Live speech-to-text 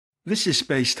This is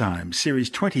SpaceTime,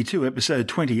 Series 22, Episode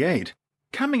 28.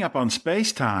 Coming up on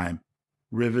SpaceTime,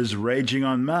 rivers raging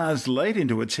on Mars late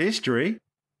into its history,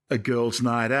 a girls'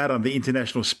 night out on the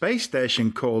International Space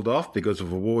Station called off because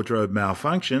of a wardrobe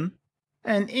malfunction,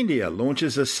 and India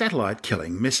launches a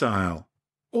satellite-killing missile.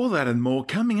 All that and more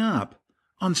coming up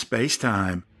on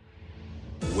SpaceTime.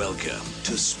 Welcome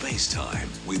to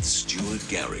SpaceTime with Stuart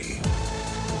Gary.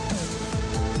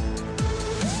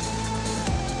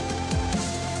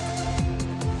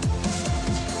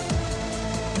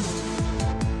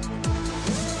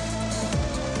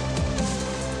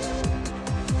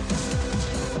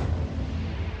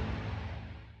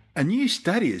 A new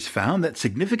study has found that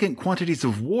significant quantities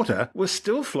of water were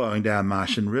still flowing down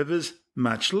Martian rivers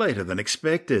much later than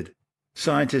expected.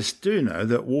 Scientists do know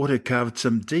that water carved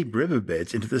some deep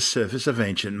riverbeds into the surface of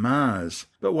ancient Mars,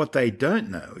 but what they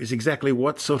don't know is exactly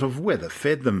what sort of weather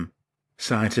fed them.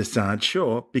 Scientists aren't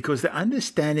sure because their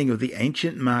understanding of the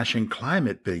ancient Martian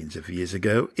climate billions of years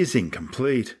ago is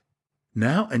incomplete.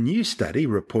 Now, a new study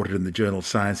reported in the journal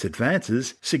Science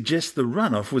Advances suggests the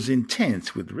runoff was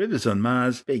intense, with rivers on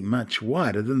Mars being much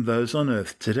wider than those on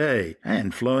Earth today,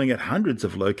 and flowing at hundreds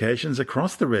of locations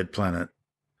across the red planet.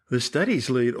 The study's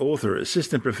lead author,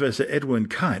 Assistant Professor Edwin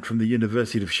Kite from the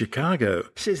University of Chicago,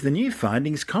 says the new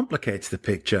findings complicates the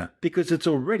picture because it's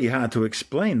already hard to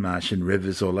explain Martian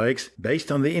rivers or lakes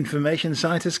based on the information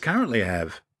scientists currently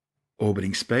have.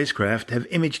 Orbiting spacecraft have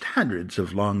imaged hundreds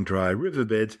of long, dry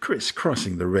riverbeds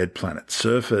crisscrossing the red planet's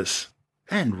surface.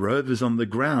 And rovers on the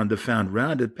ground have found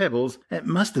rounded pebbles that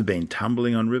must have been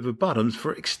tumbling on river bottoms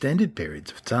for extended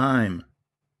periods of time.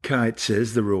 Kite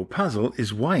says the real puzzle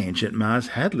is why ancient Mars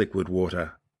had liquid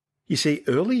water. You see,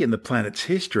 early in the planet's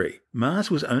history,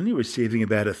 Mars was only receiving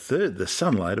about a third the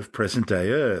sunlight of present-day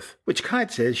Earth, which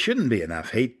Kite says shouldn't be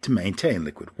enough heat to maintain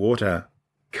liquid water.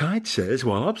 Kite says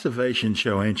while observations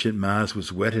show ancient Mars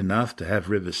was wet enough to have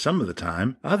rivers some of the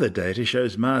time, other data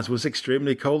shows Mars was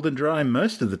extremely cold and dry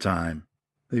most of the time.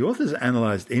 The authors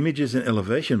analysed images and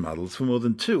elevation models for more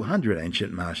than 200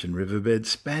 ancient Martian riverbeds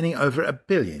spanning over 1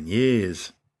 billion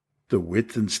years. The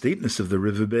width and steepness of the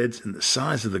riverbeds and the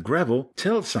size of the gravel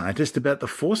tell scientists about the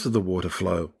force of the water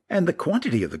flow, and the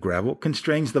quantity of the gravel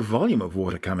constrains the volume of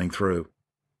water coming through.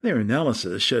 Their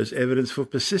analysis shows evidence for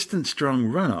persistent strong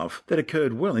runoff that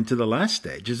occurred well into the last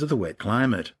stages of the wet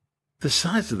climate. The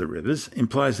size of the rivers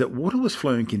implies that water was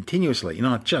flowing continuously,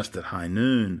 not just at high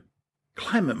noon.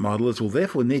 Climate modelers will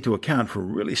therefore need to account for a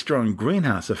really strong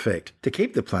greenhouse effect to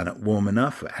keep the planet warm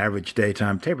enough for average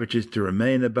daytime temperatures to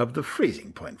remain above the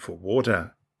freezing point for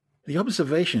water. The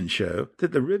observations show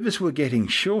that the rivers were getting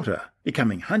shorter,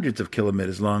 becoming hundreds of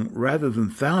kilometres long rather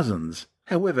than thousands.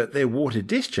 However, their water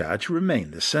discharge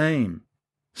remained the same.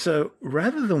 So,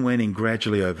 rather than waning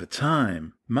gradually over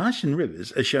time, Martian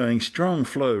rivers are showing strong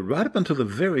flow right up until the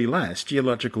very last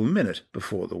geological minute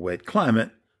before the wet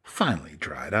climate finally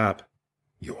dried up.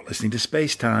 You're listening to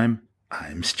Space Time.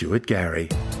 I'm Stuart Gary.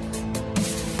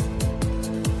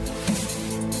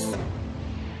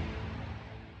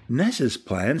 NASA's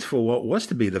plans for what was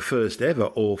to be the first ever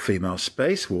all-female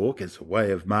spacewalk as a way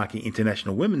of marking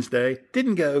International Women's Day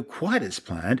didn't go quite as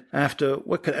planned after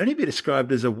what could only be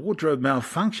described as a wardrobe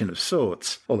malfunction of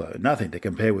sorts, although nothing to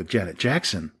compare with Janet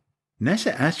Jackson.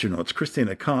 NASA astronauts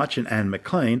Christina Koch and Anne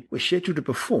McClain were scheduled to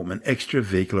perform an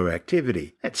extravehicular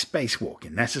activity, that's spacewalk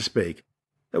in NASA speak.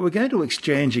 They were going to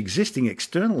exchange existing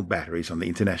external batteries on the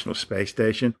International Space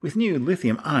Station with new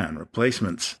lithium-ion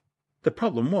replacements. The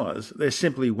problem was there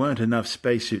simply weren't enough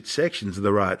spacesuit sections of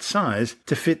the right size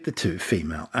to fit the two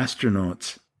female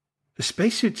astronauts. The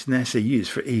spacesuits NASA use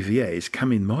for EVAs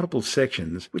come in multiple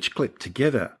sections which clip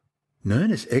together.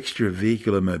 Known as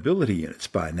extravehicular mobility units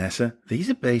by NASA, these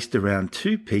are based around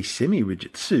two-piece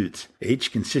semi-rigid suits,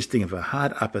 each consisting of a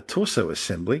hard upper torso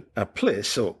assembly, a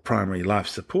PLIS or primary life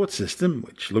support system,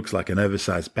 which looks like an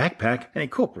oversized backpack and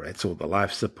incorporates all the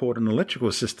life support and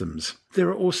electrical systems. There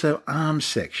are also arm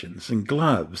sections and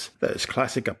gloves, those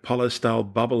classic Apollo-style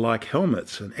bubble-like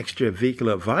helmets and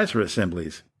extravehicular visor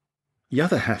assemblies. The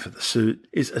other half of the suit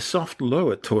is a soft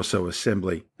lower torso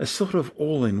assembly, a sort of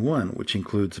all-in-one which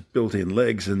includes built-in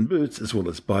legs and boots as well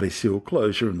as body seal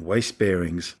closure and waist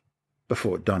bearings.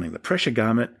 Before donning the pressure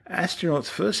garment, astronauts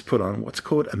first put on what's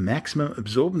called a maximum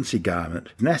absorbency garment,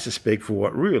 NASA speak for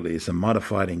what really is a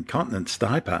modified incontinence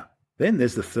diaper. Then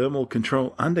there's the thermal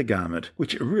control undergarment,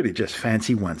 which are really just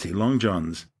fancy onesie long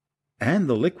johns. And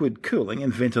the liquid cooling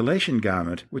and ventilation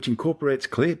garment, which incorporates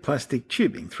clear plastic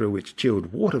tubing through which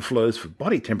chilled water flows for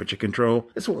body temperature control,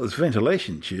 as well as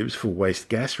ventilation tubes for waste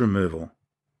gas removal.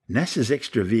 NASA's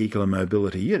extravehicular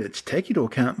mobility units take into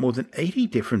account more than 80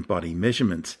 different body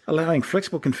measurements, allowing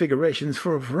flexible configurations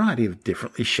for a variety of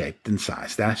differently shaped and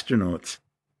sized astronauts.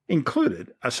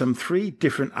 Included are some 3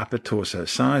 different upper torso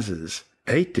sizes,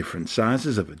 8 different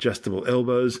sizes of adjustable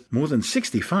elbows, more than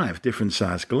 65 different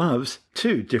size gloves,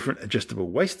 2 different adjustable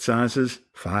waist sizes,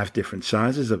 5 different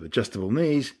sizes of adjustable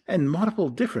knees, and multiple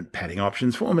different padding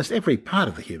options for almost every part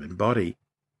of the human body.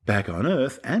 Back on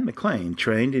Earth, Anne McLean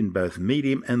trained in both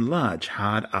medium and large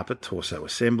hard upper torso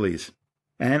assemblies.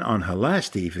 And on her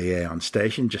last EVA on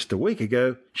station just a week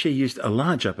ago, she used a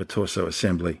large upper torso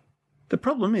assembly. The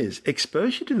problem is,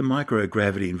 exposure to the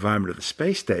microgravity environment of the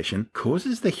space station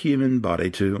causes the human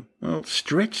body to,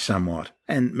 stretch somewhat,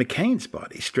 and McCain's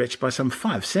body stretched by some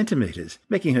 5 centimetres,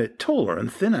 making her taller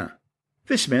and thinner.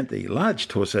 This meant the large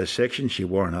torso section she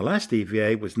wore on her last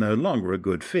EVA was no longer a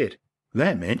good fit.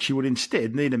 That meant she would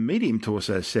instead need a medium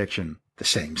torso section, the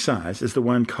same size as the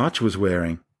one Koch was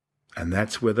wearing. And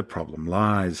that's where the problem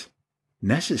lies.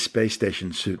 NASA's space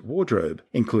station suit wardrobe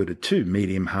included 2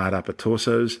 medium hard upper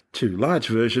torsos, 2 large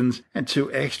versions, and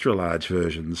 2 extra large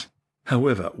versions.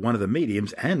 However, one of the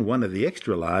mediums and one of the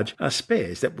extra large are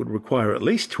spares that would require at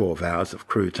least 12 hours of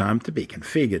crew time to be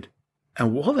configured.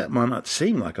 And while that might not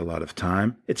seem like a lot of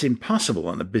time, it's impossible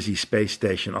on a busy space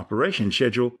station operation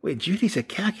schedule where duties are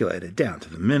calculated down to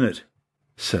the minute.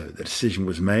 So the decision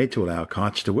was made to allow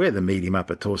Koch to wear the medium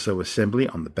upper torso assembly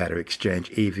on the battery exchange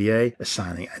EVA,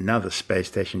 assigning another space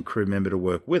station crew member to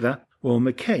work with her, while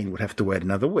McCain would have to wait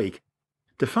another week.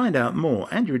 To find out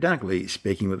more, Andrew Dunkley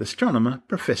speaking with astronomer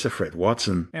Professor Fred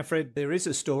Watson. Now, Fred, there is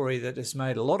a story that has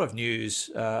made a lot of news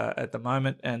at the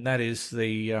moment, and that is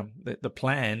the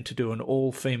plan to do an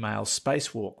all-female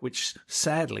spacewalk, which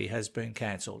sadly has been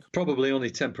cancelled. Probably only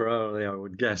temporarily, I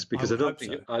would guess, because I don't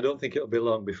think it'll be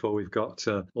long before we've got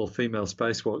all-female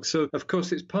spacewalk. So, of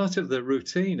course, it's part of the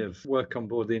routine of work on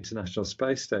board the International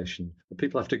Space Station.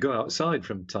 People have to go outside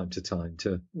from time to time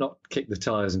to not kick the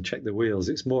tyres and check the wheels.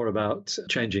 It's more about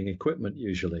changing equipment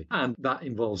usually. And that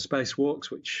involves spacewalks,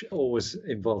 which always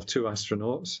involve 2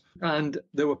 astronauts. And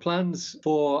there were plans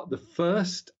for the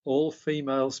first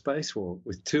all-female spacewalk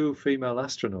with 2 female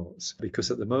astronauts,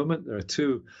 because at the moment there are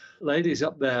 2 ladies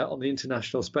up there on the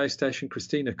International Space Station,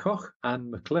 Christina Koch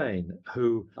and McLean,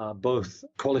 who are both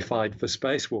qualified for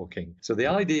spacewalking. So the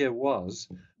idea was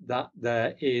that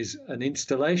there is an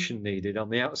installation needed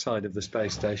on the outside of the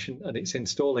space station, and it's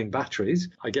installing batteries.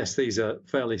 I guess these are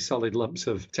fairly solid lumps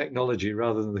of technology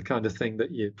rather than the kind of thing that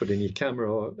you put in your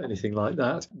camera or anything like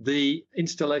that. The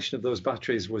installation of those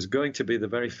batteries was going to be the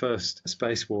very first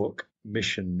spacewalk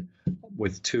mission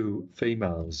with 2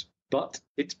 females. But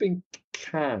it's been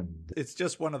canned. It's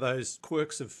just one of those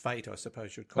quirks of fate, I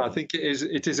suppose you'd call it. I think it is.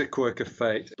 It is a quirk of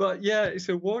fate. But yeah, it's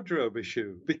a wardrobe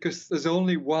issue because there's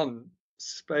only one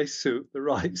spacesuit the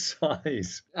right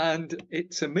size, and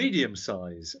it's a medium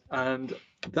size, and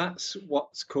that's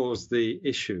what's caused the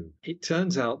issue. It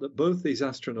turns out that both these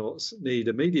astronauts need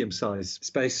a medium-sized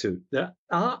spacesuit. There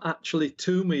are actually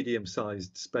 2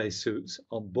 medium-sized spacesuits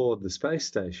on board the space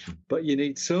station, but you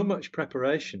need so much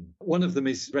preparation. One of them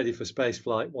is ready for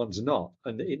spaceflight, one's not,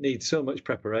 and it needs so much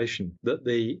preparation that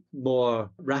the more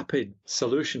rapid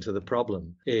solution to the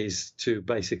problem is to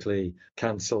basically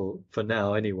cancel, for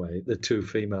now anyway, the 2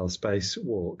 female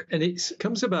spacewalk. And it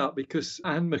comes about because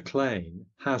Anne McLean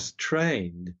has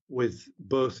trained with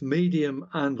both medium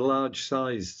and large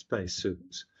sized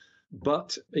spacesuits.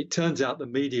 But it turns out the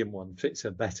medium one fits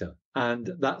her better. And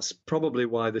that's probably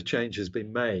why the change has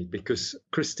been made, because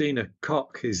Christina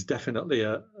Koch is definitely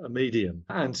a medium.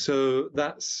 And so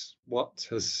that's what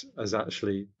has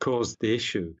actually caused the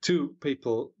issue. 2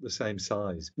 people the same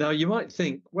size. Now, you might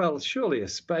think, well, surely a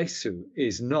spacesuit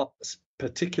is not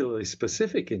particularly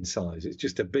specific in size. It's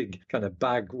just a big kind of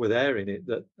bag with air in it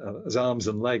that has arms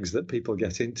and legs that people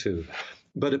get into.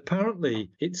 But apparently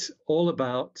it's all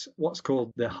about what's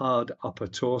called the hard upper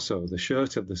torso, the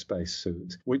shirt of the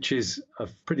spacesuit, which is a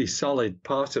pretty solid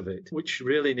part of it, which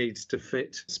really needs to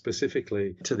fit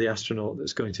specifically to the astronaut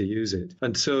that's going to use it.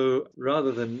 And so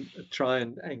rather than try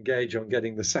and engage on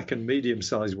getting the second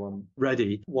medium-sized one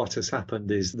ready, what has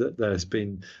happened is that there's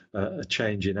been a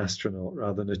change in astronaut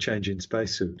rather than a change in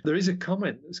spacesuit. There is a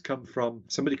comment that's come from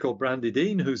somebody called Brandy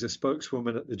Dean, who's a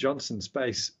spokeswoman at the Johnson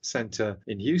Space Center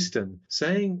in Houston,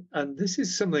 saying, and this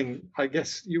is something I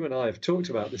guess you and I have talked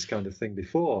about this kind of thing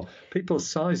before, people's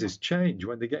sizes change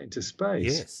when they get into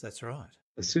space. Yes, that's right.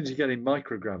 As soon as you get in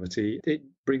microgravity, it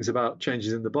brings about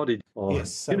changes in the body.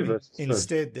 Yes, so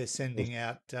instead they're sending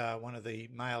out one of the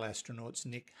male astronauts,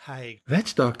 Nick Hague.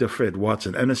 That's Dr. Fred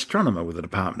Watson, an astronomer with the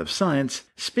Department of Science,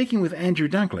 speaking with Andrew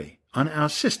Dunkley on our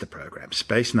sister program,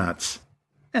 Space Nuts.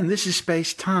 and this is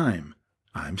Space Time.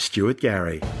 I'm Stuart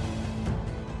Gary.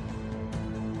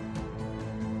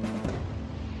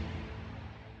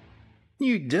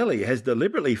 New Delhi has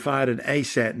deliberately fired an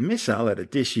ASAT missile at a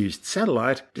disused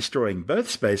satellite, destroying both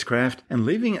spacecraft and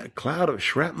leaving a cloud of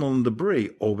shrapnel and debris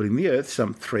orbiting the Earth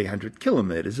some 300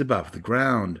 kilometres above the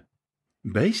ground.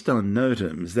 Based on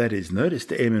NOTAMs, that is, notice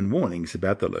to airmen warnings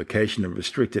about the location of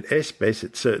restricted airspace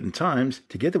at certain times,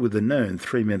 together with the known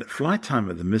 3-minute flight time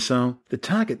of the missile, the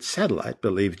target satellite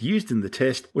believed used in the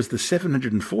test was the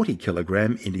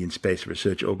 740-kilogram Indian Space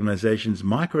Research Organisation's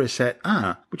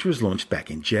ASAT-R, which was launched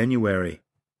back in January.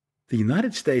 The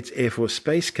United States Air Force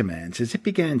Space Command says it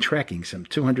began tracking some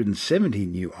 270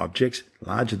 new objects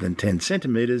larger than 10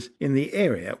 centimetres in the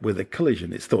area where the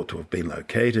collision is thought to have been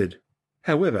located.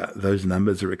 However, those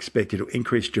numbers are expected to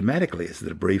increase dramatically as the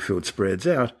debris field spreads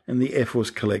out and the Air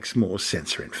Force collects more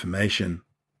sensor information.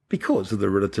 Because of the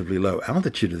relatively low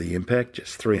altitude of the impact,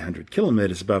 just 300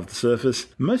 kilometres above the surface,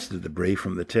 most of the debris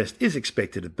from the test is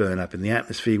expected to burn up in the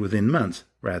atmosphere within months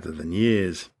rather than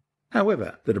years.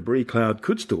 However, the debris cloud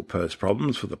could still pose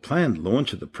problems for the planned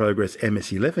launch of the Progress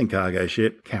MS-11 cargo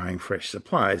ship carrying fresh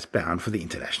supplies bound for the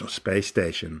International Space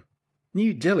Station.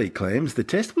 New Delhi claims the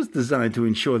test was designed to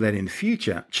ensure that in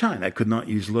future, China could not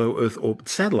use low Earth orbit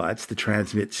satellites to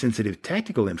transmit sensitive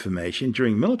tactical information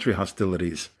during military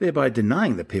hostilities, thereby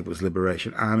denying the People's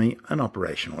Liberation Army an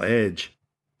operational edge.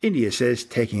 India says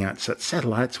taking out such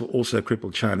satellites will also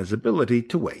cripple China's ability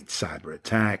to wage cyber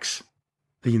attacks.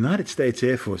 The United States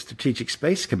Air Force Strategic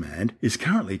Space Command is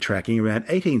currently tracking around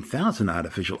 18,000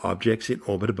 artificial objects in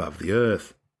orbit above the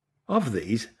Earth. Of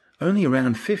these, only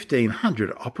around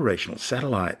 1,500 operational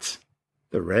satellites.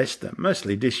 The rest are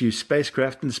mostly disused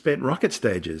spacecraft and spent rocket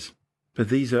stages. But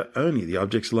these are only the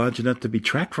objects large enough to be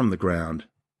tracked from the ground.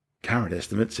 Current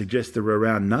estimates suggest there are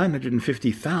around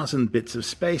 950,000 bits of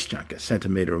space junk a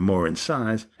centimetre or more in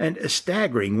size, and a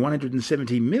staggering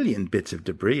 170 million bits of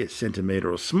debris a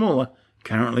centimetre or smaller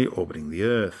currently orbiting the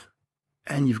Earth.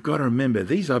 And you've got to remember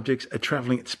these objects are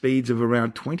travelling at speeds of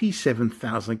around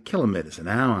 27,000 kilometres an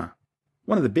hour.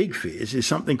 One of the big fears is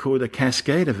something called a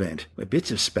cascade event, where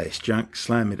bits of space junk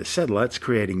slam into satellites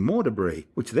creating more debris,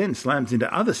 which then slams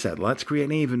into other satellites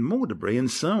creating even more debris, and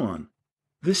so on.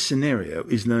 This scenario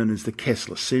is known as the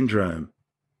Kessler syndrome.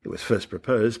 It was first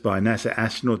proposed by NASA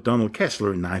astronaut Donald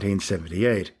Kessler in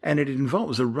 1978, and it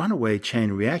involves a runaway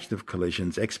chain reaction of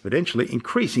collisions exponentially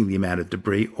increasing the amount of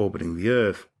debris orbiting the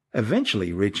Earth,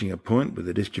 eventually reaching a point where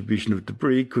the distribution of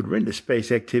debris could render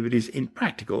space activities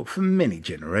impractical for many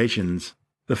generations.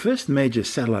 The first major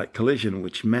satellite collision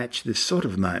which matched this sort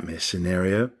of nightmare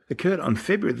scenario occurred on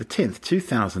February 10,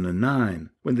 2009,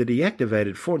 when the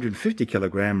deactivated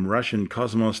 450-kilogram Russian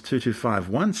Cosmos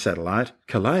 2251 satellite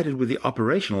collided with the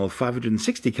operational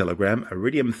 560-kilogram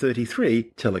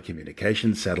Iridium-33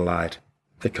 telecommunications satellite.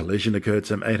 The collision occurred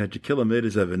some 800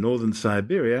 kilometres over northern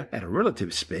Siberia at a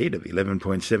relative speed of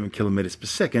 11.7 kilometres per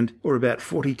second, or about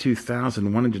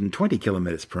 42,120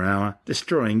 kilometres per hour,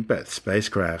 destroying both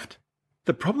spacecraft.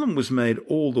 The problem was made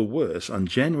all the worse on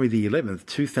January 11,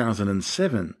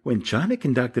 2007, when China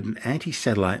conducted an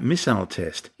anti-satellite missile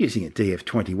test using a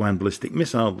DF-21 ballistic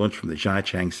missile launched from the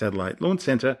Xichang Satellite Launch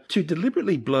Center to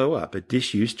deliberately blow up a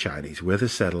disused Chinese weather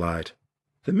satellite.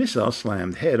 The missile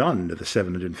slammed head-on into the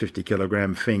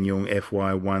 750-kilogram Fenyong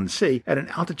FY-1C at an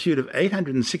altitude of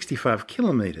 865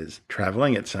 kilometres,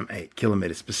 travelling at some 8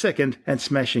 kilometres per second and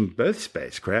smashing both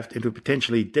spacecraft into a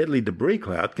potentially deadly debris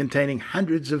cloud containing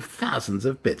hundreds of thousands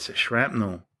of bits of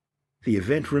shrapnel. The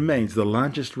event remains the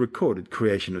largest recorded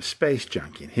creation of space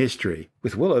junk in history,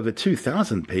 with well over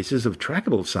 2,000 pieces of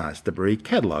trackable-sized debris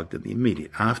catalogued in the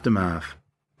immediate aftermath.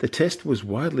 The test was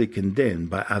widely condemned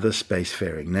by other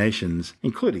spacefaring nations,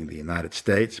 including the United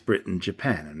States, Britain,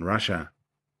 Japan and Russia.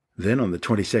 Then on the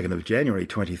 22nd of January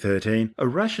 2013, a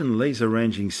Russian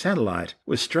laser-ranging satellite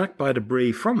was struck by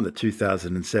debris from the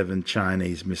 2007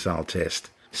 Chinese missile test,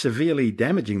 severely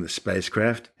damaging the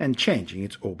spacecraft and changing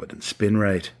its orbit and spin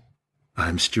rate.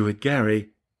 I'm Stuart Gary.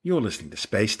 You're listening to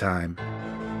Space Time.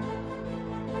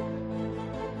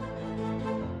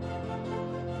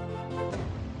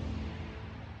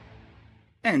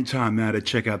 And time now to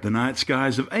check out the night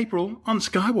skies of April on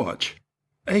Skywatch.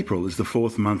 April is the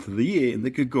fourth month of the year in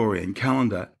the Gregorian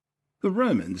calendar. The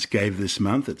Romans gave this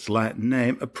month its Latin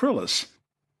name Aprilis.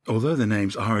 Although the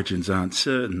name's origins aren't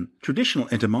certain, traditional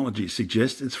etymology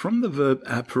suggests it's from the verb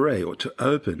apere, or to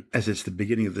open, as it's the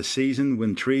beginning of the season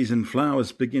when trees and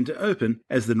flowers begin to open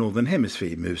as the northern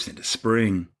hemisphere moves into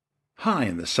spring. High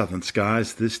in the southern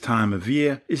skies this time of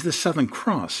year is the Southern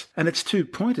Cross and its two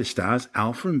pointer stars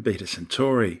Alpha and Beta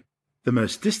Centauri. The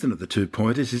most distant of the 2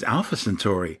 pointers is Alpha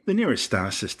Centauri, the nearest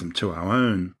star system to our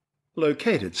own.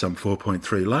 Located some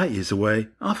 4.3 light-years away,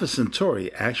 Alpha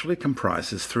Centauri actually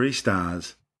comprises 3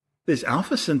 stars. There's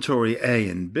Alpha Centauri A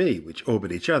and B, which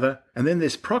orbit each other, and then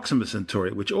there's Proxima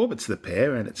Centauri, which orbits the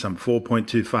pair and at some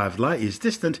 4.25 light-years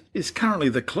distant is currently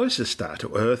the closest star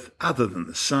to Earth other than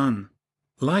the Sun.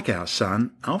 Like our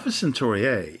Sun, Alpha Centauri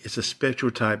A is a spectral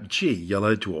type G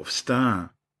yellow dwarf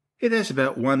star. It has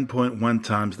about 1.1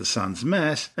 times the Sun's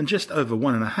mass and just over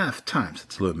 1.5 times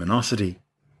its luminosity.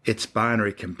 Its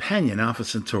binary companion, Alpha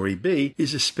Centauri B,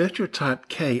 is a spectral type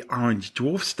K orange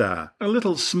dwarf star, a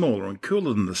little smaller and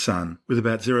cooler than the Sun, with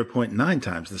about 0.9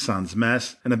 times the Sun's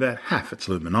mass and about half its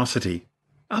luminosity.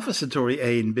 Alpha Centauri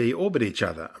A and B orbit each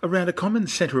other around a common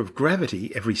centre of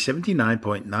gravity every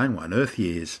 79.91 Earth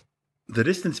years. The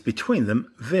distance between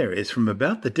them varies from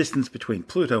about the distance between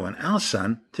Pluto and our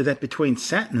Sun to that between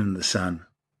Saturn and the Sun.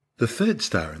 The third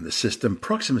star in the system,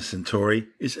 Proxima Centauri,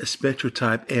 is a spectral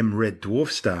type M red dwarf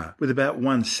star with about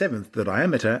 1/7 the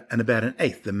diameter and about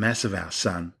 1/8 the mass of our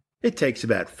Sun. It takes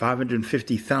about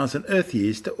 550,000 Earth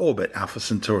years to orbit Alpha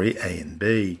Centauri A and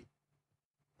B.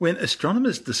 When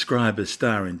astronomers describe a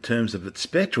star in terms of its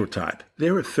spectral type,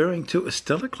 they're referring to a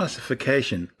stellar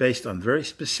classification based on very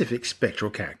specific spectral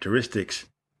characteristics.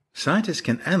 Scientists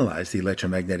can analyze the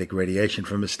electromagnetic radiation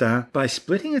from a star by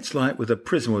splitting its light with a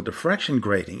prism or diffraction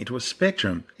grating into a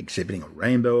spectrum, exhibiting a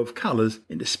rainbow of colours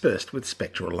interspersed with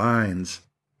spectral lines.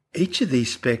 Each of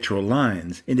these spectral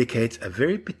lines indicates a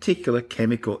very particular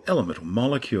chemical element or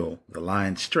molecule, the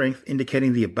line strength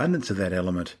indicating the abundance of that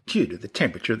element due to the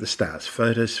temperature of the star's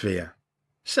photosphere.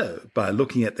 So, by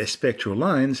looking at their spectral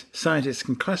lines, scientists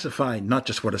can classify not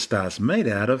just what a star's made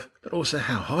out of, but also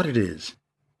how hot it is.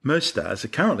 Most stars are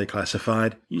currently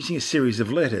classified using a series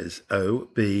of letters O,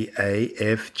 B, A,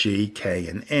 F, G, K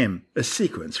and M, a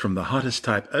sequence from the hottest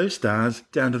type O stars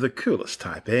down to the coolest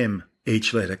type M.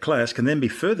 Each letter class can then be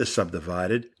further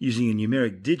subdivided using a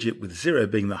numeric digit with 0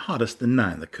 being the hottest and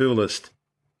 9 the coolest.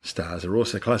 Stars are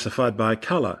also classified by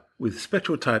colour, with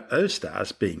spectral type O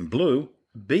stars being blue,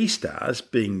 B stars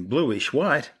being bluish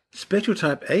white, spectral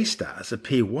type A stars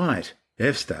appear white,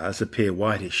 F stars appear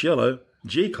whitish yellow,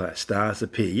 G-class stars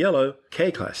appear yellow,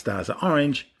 K-class stars are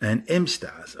orange, and M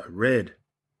stars are red.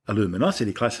 A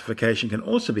luminosity classification can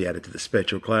also be added to the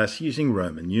spectral class using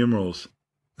Roman numerals.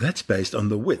 That's based on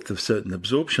the width of certain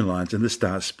absorption lines in the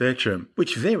star's spectrum,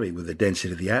 which vary with the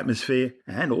density of the atmosphere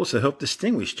and also help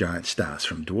distinguish giant stars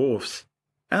from dwarfs.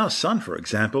 Our Sun, for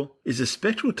example, is a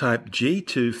spectral type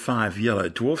G25 yellow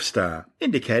dwarf star,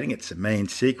 indicating it's a main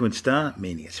sequence star,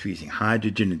 meaning it's fusing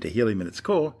hydrogen into helium in its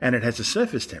core, and it has a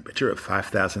surface temperature of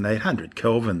 5,800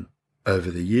 Kelvin.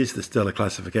 Over the years, the stellar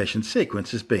classification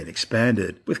sequence has been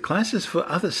expanded, with classes for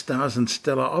other stars and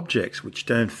stellar objects which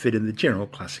don't fit in the general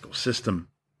classical system.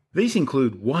 These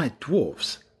include white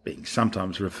dwarfs, being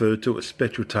sometimes referred to as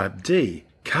spectral type D,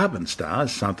 carbon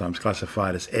stars, sometimes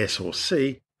classified as S or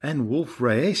C, and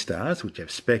Wolf-Rayet stars, which have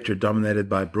spectra dominated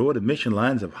by broad emission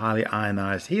lines of highly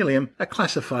ionized helium, are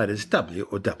classified as W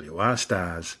or WR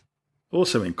stars.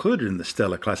 Also included in the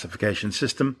stellar classification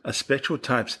system are spectral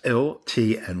types L,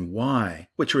 T and Y,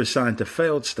 which are assigned to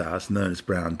failed stars known as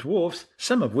brown dwarfs,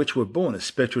 some of which were born as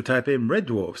spectral type M red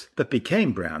dwarfs, but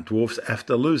became brown dwarfs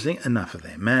after losing enough of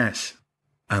their mass.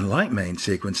 Unlike main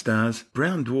sequence stars,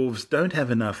 brown dwarfs don't have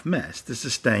enough mass to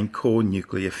sustain core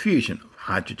nuclear fusion of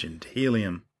hydrogen to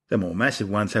helium. The more massive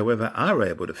ones, however, are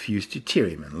able to fuse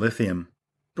deuterium and lithium.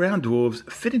 Brown dwarfs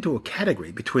fit into a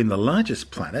category between the largest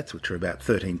planets, which are about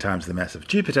 13 times the mass of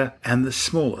Jupiter, and the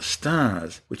smaller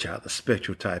stars, which are the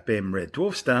spectral type M red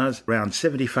dwarf stars, around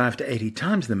 75 to 80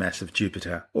 times the mass of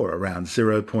Jupiter, or around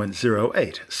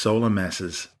 0.08 solar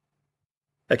masses.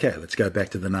 Okay, let's go back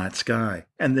to the night sky.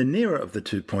 And the nearer of the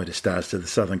 2 pointer stars to the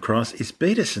Southern Cross is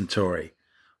Beta Centauri,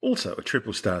 also a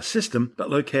triple star system, but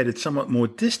located somewhat more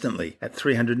distantly at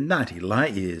 390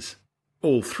 light-years.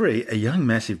 All three are young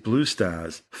massive blue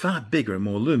stars, far bigger and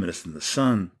more luminous than the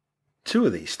Sun. 2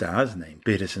 of these stars, named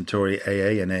Beta Centauri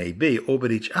AA and AB,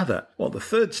 orbit each other, while the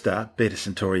third star, Beta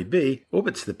Centauri B,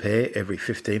 orbits the pair every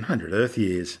 1500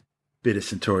 Earth-years. Beta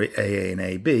Centauri AA and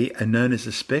AB are known as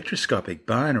a spectroscopic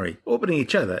binary, orbiting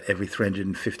each other every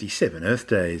 357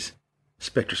 Earth-days.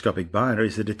 Spectroscopic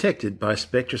binaries are detected by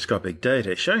spectroscopic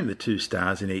data showing the 2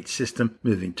 stars in each system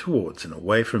moving towards and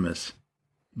away from us.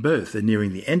 Both are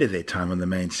nearing the end of their time on the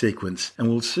main sequence and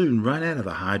will soon run out of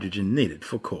the hydrogen needed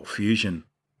for core fusion.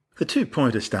 The 2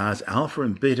 pointer stars Alpha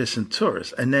and Beta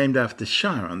Centaurus are named after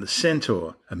Chiron the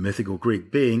centaur, a mythical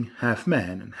Greek being half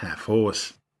man and half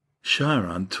horse.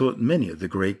 Chiron taught many of the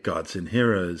Greek gods and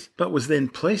heroes, but was then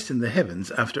placed in the heavens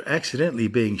after accidentally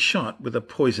being shot with a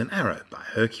poison arrow by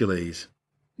Hercules.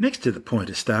 Next to the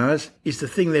pointer stars is the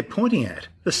thing they're pointing at,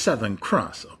 the Southern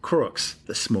Cross, or Crux,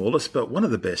 the smallest but one of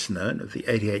the best known of the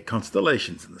 88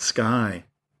 constellations in the sky.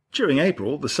 During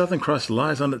April, the Southern Cross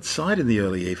lies on its side in the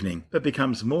early evening, but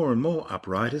becomes more and more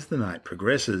upright as the night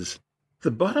progresses. The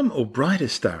bottom or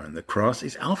brightest star in the cross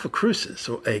is Alpha Crucis,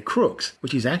 or A Crux,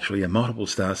 which is actually a multiple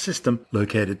star system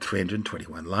located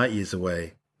 321 light-years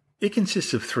away. It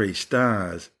consists of 3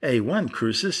 stars, A1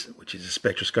 Crucis, which is a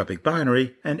spectroscopic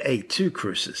binary, and A2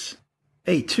 Crucis.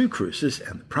 A2 Crucis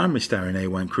and the primary star in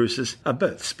A1 Crucis are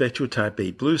both spectral type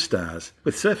B blue stars,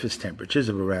 with surface temperatures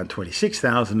of around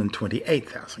 26,000 and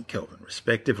 28,000 Kelvin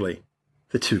respectively.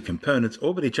 The two components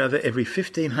orbit each other every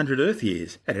 1,500 Earth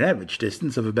years at an average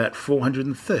distance of about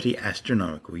 430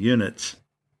 astronomical units.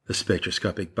 The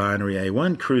spectroscopic binary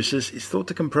A1 Crucis is thought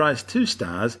to comprise 2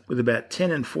 stars with about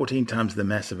 10 and 14 times the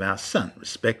mass of our Sun,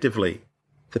 respectively.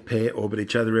 The pair orbit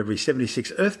each other every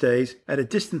 76 Earth days at a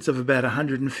distance of about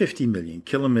 150 million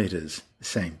kilometres, the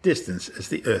same distance as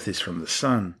the Earth is from the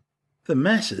Sun. The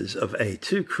masses of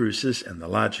A2 Crucis and the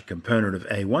larger component of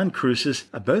A1 Crucis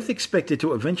are both expected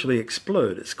to eventually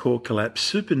explode as core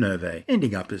collapse supernovae,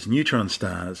 ending up as neutron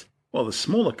stars, while the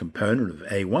smaller component of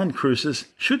A1 Crucis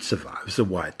should survive as a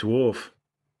white dwarf.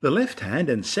 The left-hand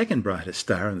and second brightest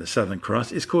star in the Southern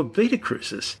Cross is called Beta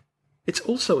Crucis. It's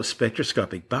also a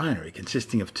spectroscopic binary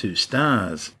consisting of 2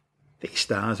 stars. These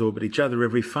stars orbit each other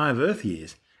every 5 Earth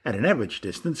years, at an average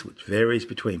distance which varies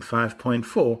between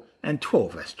 5.4 and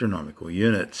 12 astronomical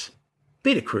units.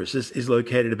 Beta Crucis is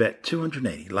located about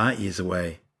 280 light-years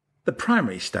away. The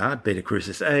primary star, Beta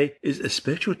Crucis A, is a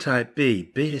spectral type B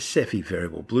Beta Cephei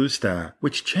variable blue star,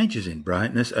 which changes in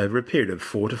brightness over a period of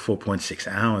 4 to 4.6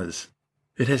 hours.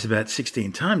 It has about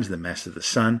 16 times the mass of the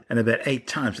Sun and about 8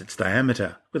 times its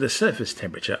diameter, with a surface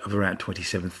temperature of around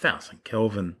 27,000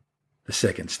 Kelvin. The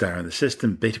second star in the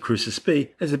system, Beta Crucis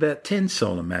B, has about 10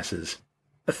 solar masses.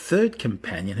 A third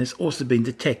companion has also been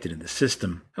detected in the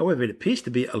system. However, it appears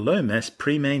to be a low-mass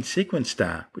pre-main sequence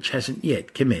star, which hasn't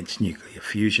yet commenced nuclear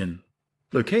fusion.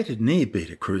 Located near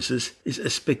Beta Crucis is a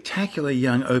spectacular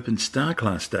young open star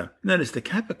cluster known as the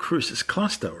Kappa Crucis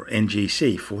Cluster, or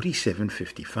NGC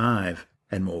 4755,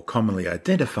 and more commonly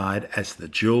identified as the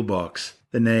Jewel Box,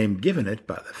 the name given it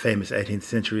by the famous 18th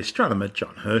century astronomer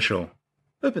John Herschel.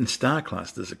 Open star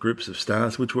clusters are groups of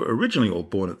stars which were originally all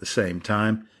born at the same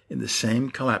time in the same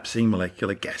collapsing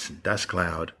molecular gas and dust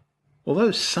cloud.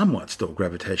 Although somewhat still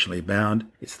gravitationally bound,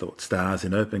 it's thought stars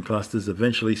in open clusters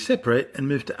eventually separate and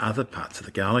move to other parts of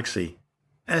the galaxy.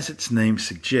 As its name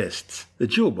suggests, the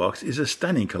Jewel Box is a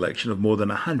stunning collection of more than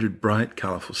 100 bright,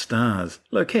 colourful stars,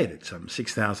 located some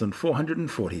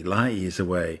 6,440 light-years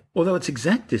away, although its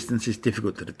exact distance is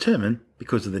difficult to determine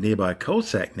because of the nearby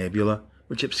Coalsack Nebula,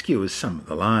 which obscures some of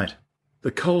the light.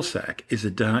 The Coalsack is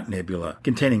a dark nebula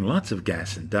containing lots of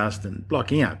gas and dust and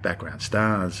blocking out background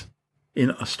stars.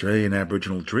 In Australian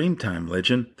Aboriginal Dreamtime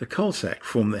legend, the Coalsack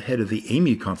form the head of the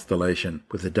Emu constellation,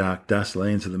 with the dark dust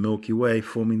lanes of the Milky Way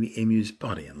forming the emu's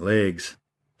body and legs.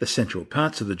 The central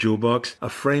parts of the Jewel Box are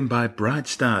framed by bright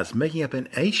stars making up an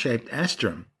A-shaped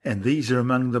astrum, and these are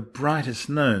among the brightest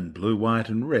known blue, white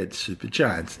and red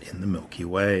supergiants in the Milky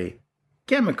Way.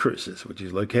 Gamma Crucis, which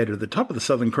is located at the top of the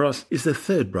Southern Cross, is the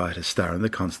third brightest star in the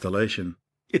constellation.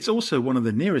 It's also one of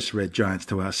the nearest red giants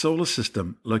to our solar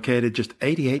system, located just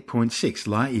 88.6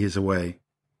 light-years away.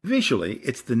 Visually,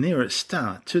 it's the nearest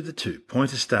star to the 2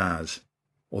 pointer stars.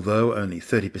 Although only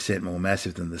 30% more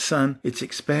massive than the Sun, its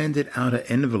expanded outer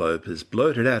envelope has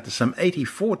bloated out to some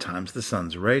 84 times the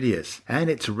Sun's radius, and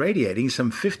it's radiating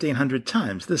some 1,500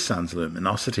 times the Sun's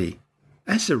luminosity.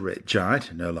 As a red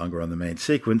giant, no longer on the main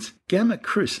sequence, Gamma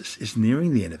Crucis is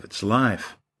nearing the end of its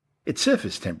life. Its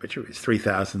surface temperature is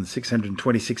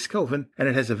 3,626 Kelvin, and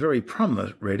it has a very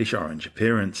prominent reddish-orange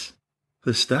appearance.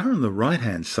 The star on the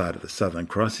right-hand side of the Southern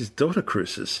Cross is Daughter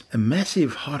Crucis, a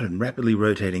massive, hot and rapidly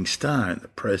rotating star in the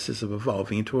process of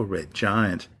evolving into a red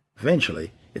giant.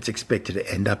 Eventually, it's expected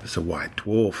to end up as a white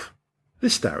dwarf.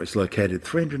 This star is located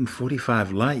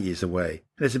 345 light-years away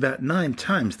and has about 9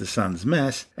 times the Sun's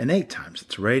mass and 8 times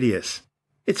its radius.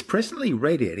 It's presently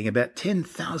radiating about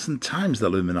 10,000 times the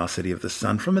luminosity of the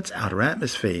Sun from its outer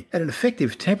atmosphere at an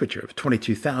effective temperature of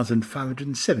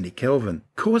 22,570 Kelvin,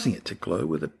 causing it to glow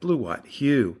with a blue-white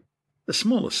hue. The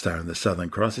smallest star in the Southern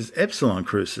Cross is Epsilon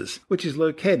Crucis, which is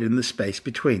located in the space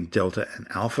between Delta and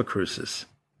Alpha Crucis.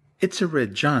 It's a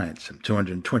red giant, some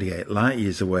 228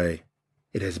 light-years away.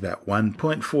 It has about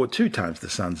 1.42 times the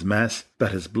Sun's mass,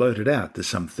 but has bloated out to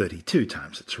some 32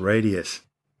 times its radius.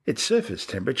 Its surface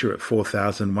temperature at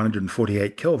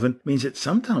 4,148 Kelvin means it's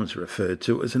sometimes referred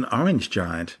to as an orange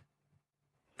giant.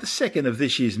 The second of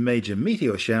this year's major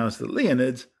meteor showers, the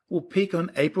Lyrids, will peak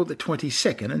on April the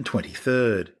 22nd and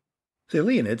 23rd. The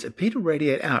Lyrids appear to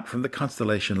radiate out from the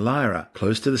constellation Lyra,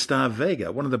 close to the star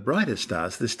Vega, one of the brightest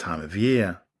stars this time of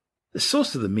year. The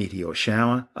source of the meteor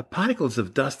shower are particles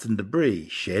of dust and debris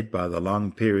shed by the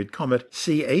long-period comet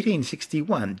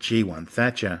C1861 G1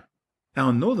 Thatcher.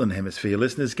 Our Northern Hemisphere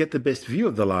listeners get the best view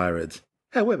of the Lyrids.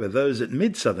 However, those at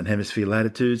mid-Southern Hemisphere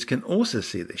latitudes can also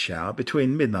see the shower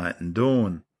between midnight and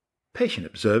dawn. Patient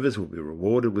observers will be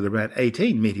rewarded with around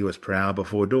 18 meteors per hour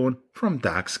before dawn from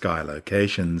dark sky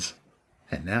locations.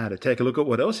 And now to take a look at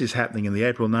what else is happening in the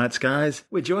April night skies,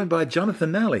 we're joined by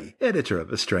Jonathan Nally, editor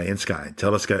of Australian Sky and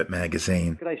Telescope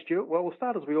magazine. G'day, Stuart. Well, we'll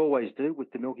start as we always do with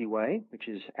the Milky Way, which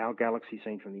is our galaxy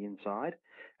seen from the inside.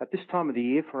 At this time of the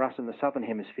year, for us in the Southern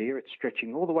Hemisphere, it's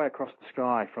stretching all the way across the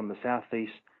sky from the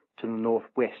southeast to the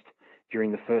northwest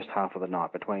during the first half of the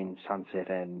night, between sunset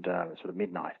and sort of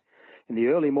midnight. In the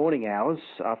early morning hours,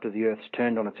 after the Earth's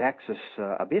turned on its axis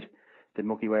a bit, the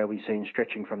Milky Way will be seen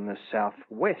stretching from the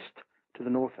southwest to the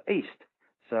northeast.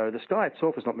 So the sky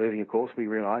itself is not moving, of course. We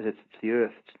realise it's the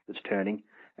Earth that's turning,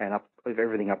 and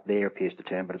everything up there appears to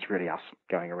turn, but it's really us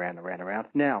going around and around and around.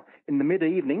 Now, in the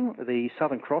mid-evening, the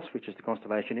Southern Cross, which is the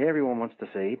constellation everyone wants to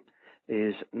see,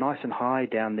 is nice and high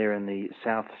down there in the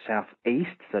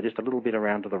south-southeast, so just a little bit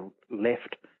around to the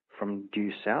left from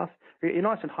due south. You're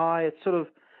nice and high. It's sort of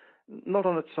not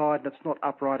on its side, and it's not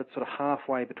upright. It's sort of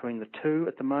halfway between the two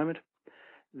at the moment.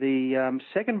 The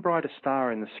second brightest star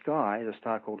in the sky is a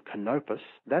star called Canopus.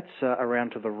 That's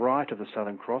around to the right of the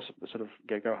Southern Cross, sort of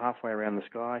go halfway around the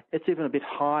sky. It's even a bit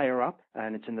higher up,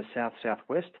 and it's in the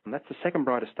south-southwest. And that's the second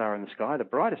brightest star in the sky. The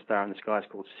brightest star in the sky is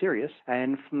called Sirius.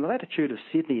 And from the latitude of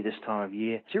Sydney this time of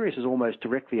year, Sirius is almost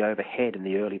directly overhead in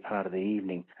the early part of the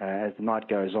evening. As the night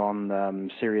goes on,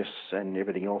 Sirius and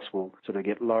everything else will sort of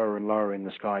get lower and lower in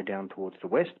the sky down towards the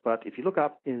west. But if you look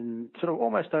up in sort of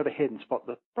almost overhead and spot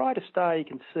the brightest star you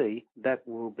can see, that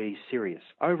will be Sirius.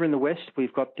 Over in the west,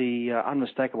 we've got the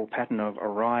unmistakable pattern of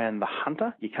Orion the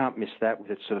Hunter. You can't miss that with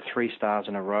its sort of 3 stars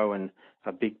in a row and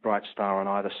a big bright star on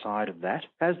either side of that.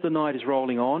 As the night is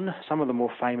rolling on, some of the more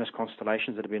famous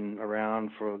constellations that have been around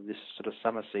for this sort of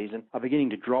summer season are beginning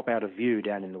to drop out of view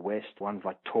down in the west, ones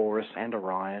like Taurus and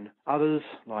Orion. Others,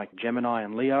 like Gemini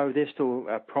and Leo, they're still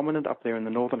prominent up there in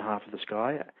the northern half of the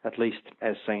sky, at least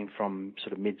as seen from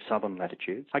sort of mid-southern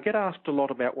latitudes. I get asked a lot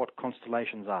about what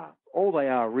constellations are. All they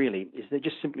are really is they're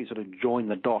just simply sort of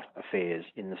join-the-dot affairs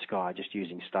in the sky, just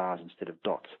using stars instead of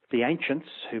dots. The ancients,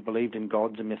 who believed in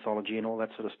gods and mythology and all that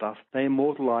sort of stuff, they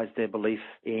immortalized their belief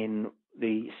in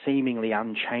the seemingly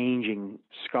unchanging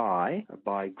sky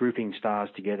by grouping stars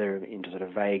together into sort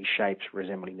of vague shapes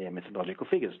resembling their mythological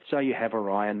figures. So you have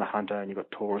Orion the Hunter, and you've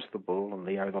got Taurus the Bull, and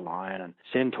Leo the Lion, and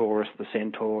Centaurus the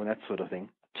Centaur, and that sort of thing.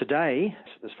 Today,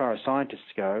 as far as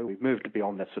scientists go, we've moved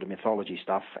beyond that sort of mythology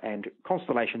stuff, and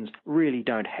constellations really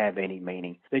don't have any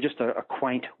meaning. They're just a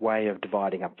quaint way of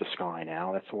dividing up the sky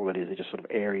now. That's all it is. They're just sort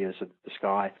of areas of the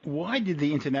sky. Why did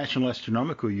the International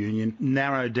Astronomical Union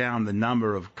narrow down the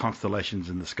number of constellations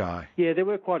in the sky? Yeah, there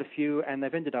were quite a few, and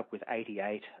they've ended up with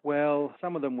 88. Well,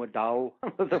 some of them were dull.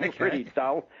 Some of them were pretty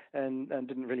dull and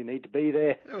didn't really need to be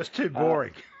there. It was too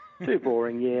boring. Too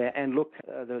boring, yeah. And look,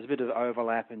 there was a bit of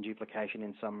overlap and duplication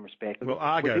in some respects. Well,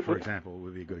 Argo, for example,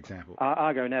 would be a good example.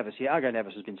 Argo Navis, yeah. Argo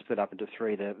Navis has been split up into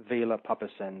 3, the Vela,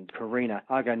 Puppis, and Carina.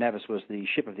 Argo Navis was the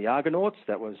ship of the Argonauts.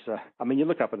 That was, you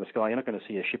look up in the sky, you're not going to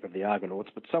see a ship of the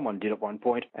Argonauts, but someone did at one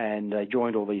point, and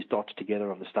joined all these dots together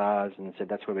of the stars and said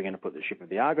that's where we're going to put the ship of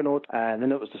the Argonauts. And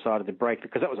then it was decided to break,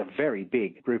 because that was a very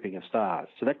big grouping of stars.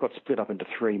 So that got split up into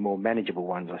 3 more manageable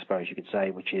ones, I suppose you could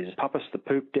say, which is Puppis, the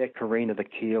poop deck, Carina, the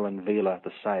keel, and Vela,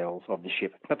 the sails of the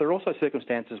ship. But there are also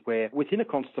circumstances where within a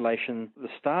constellation the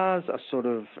stars are sort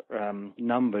of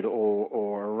numbered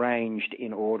or arranged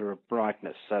in order of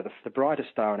brightness. So the brightest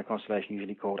star in a constellation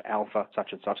usually called Alpha,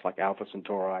 such and such, like Alpha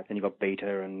Centauri. Then you've got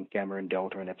Beta and Gamma and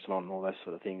Delta and Epsilon and all those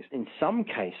sort of things. In some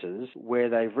cases where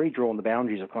they've redrawn the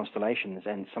boundaries of constellations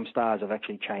and some stars have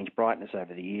actually changed brightness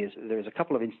over the years, there's a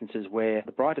couple of instances where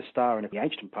the brightest star in the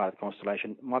ancient part of the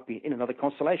constellation might be in another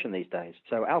constellation these days.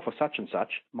 So Alpha such and such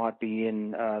might be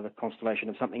in the constellation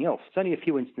of something else. There's only a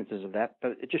few instances of that,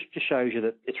 but it just shows you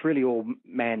that it's really all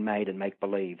man-made and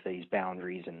make-believe, these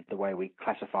boundaries and the way we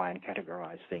classify and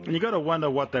categorize things. And you got to wonder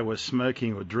what they were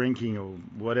smoking or drinking or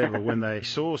whatever when they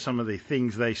saw some of the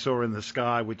things they saw in the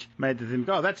sky, which made them think,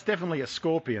 oh, that's definitely a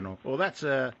scorpion, or that's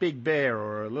a big bear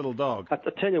or a little dog. I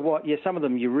tell you what, yeah, some of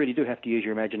them you really do have to use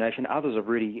your imagination. Others are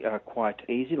really quite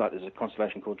easy, like there's a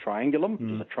constellation called Triangulum,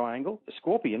 which is a triangle. The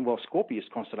Scorpion, well, Scorpius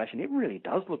constellation, it really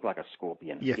does look like a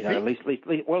scorpion. You know, at least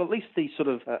the sort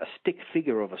of a stick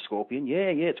figure of a scorpion.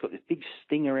 Yeah, it's got this big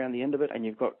sting around the end of it, and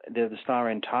you've got the star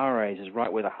Antares is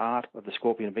right where the heart of the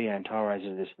Scorpion B. Antares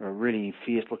is, this really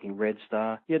fierce-looking red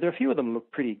star. Yeah, there are a few of them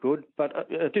look pretty good, but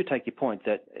I do take your point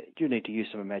that you need to use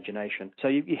some imagination. So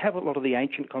you have a lot of the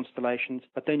ancient constellations,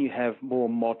 but then you have more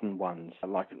modern ones,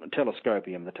 like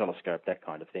Telescopium, the telescope, that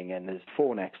kind of thing, and there's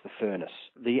Fornax, the furnace.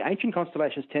 The ancient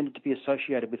constellations tended to be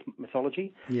associated with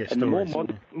mythology, and the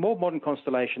more modern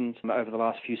constellations over the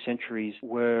last few centuries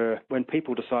were when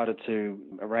people decided to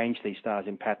arrange these stars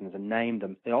in patterns and name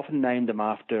them. They often named them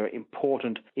after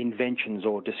important inventions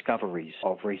or discoveries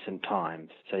of recent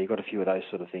times. So you've got a few of those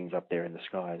sort of things up there in the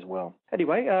sky as well.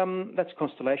 Anyway, that's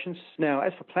constellations. Now,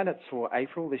 as for planets for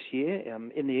April this year,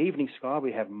 in the evening sky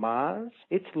we have Mars.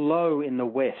 It's low in the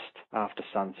west after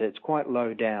sunset. It's quite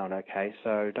low down, okay,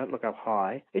 so don't look up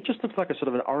high. It just looks like a sort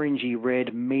of an orangey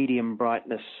red medium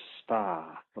brightness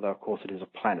star, although of course it is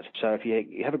a planet. So if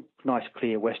you have a nice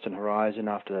clear western horizon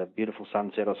after a beautiful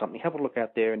sunset or something, have a look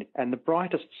out there, and the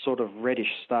brightest sort of reddish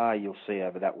star you'll see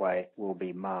over that way will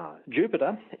be Mars.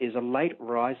 Jupiter is a late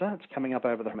riser. It's coming up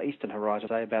over the eastern horizon,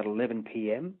 say about 11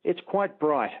 p.m. It's quite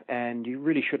bright, and you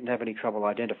really shouldn't have any trouble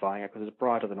identifying it because it's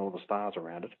brighter than all the stars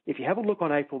around it. If you have a look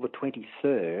on April the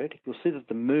 23rd, you'll see that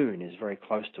the moon is very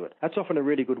close to it. That's often a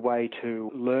really good way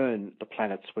to learn the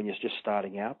planets when you're just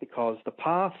starting out, because the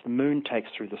path the moon takes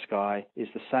through the sky is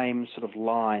the same sort of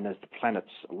line as the planets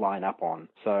line up on.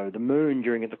 So the moon,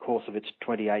 during the course of its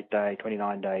 28-day,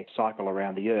 29-day cycle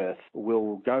around the Earth,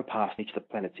 will go past each of the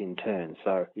planets in turn.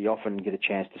 So you often get a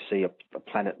chance to see a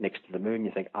planet next to the moon.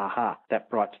 You think, aha, that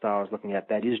bright star I was looking at,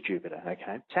 that is Jupiter,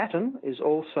 okay? Saturn is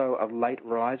also a late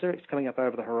riser. It's coming up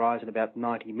over the horizon about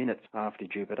 90 minutes after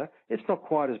Jupiter. It's not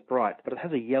quite as bright, but it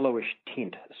has a yellowish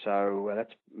tint, so that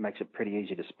makes it pretty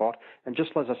easy to spot. And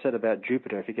just as I said about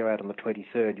Jupiter, if you go out on the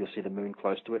 23rd, you'll see the moon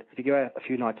close to it. If you go out a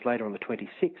few nights later on the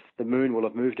 26th, the moon will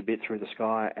have moved a bit through the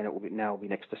sky, and it will now be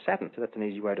next to Saturn. So that's an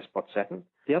easy way to spot Saturn.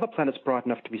 The other planets bright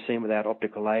enough to be seen without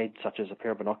optical aid, such as a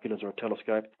pair of binoculars or a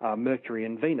telescope, are Mercury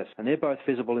and Venus, and they're both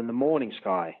visible in the morning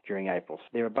sky during April.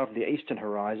 They're above the eastern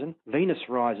horizon. Venus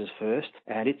rises first,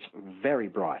 and it's very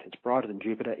bright. It's brighter than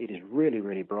Jupiter. It is really,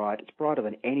 really bright. It's brighter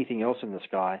than anything else in the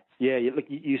sky. Yeah,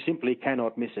 you simply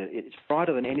cannot miss it. It's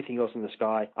brighter than anything else in the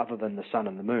sky other than the sun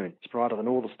and the moon. It's brighter than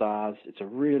all the stars. It's a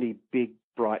really big,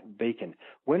 bright beacon.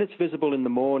 When it's visible in the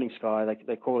morning sky,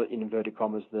 they call it, in inverted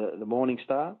commas, the morning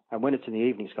star. And when it's in the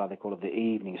evening sky, they call it the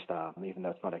evening star, even though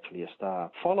it's not actually a star.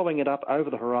 Following it up over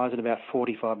the horizon about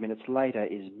 45 minutes later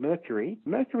is Mercury.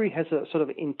 Mercury has a sort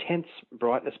of intense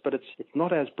brightness, but it's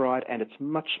not as bright, and it's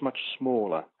much, much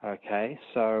smaller, okay?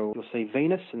 So you'll see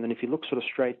Venus, and then if you look sort of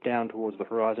straight down towards the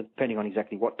horizon, depending on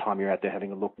exactly what time you're out there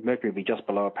having a look, Mercury will be just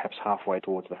below, perhaps halfway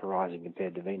towards the horizon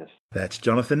compared to Venus. That's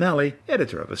Jonathan Nally,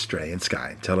 editor of Australian Sky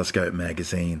and Telescope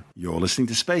magazine. You're listening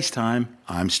to Space Time.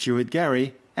 I'm Stuart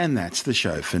Gary, and that's the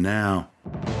show for now.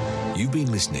 You've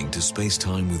been listening to Space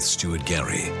Time with Stuart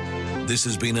Gary. This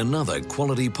has been another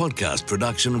quality podcast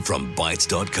production from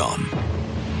Bytes.com.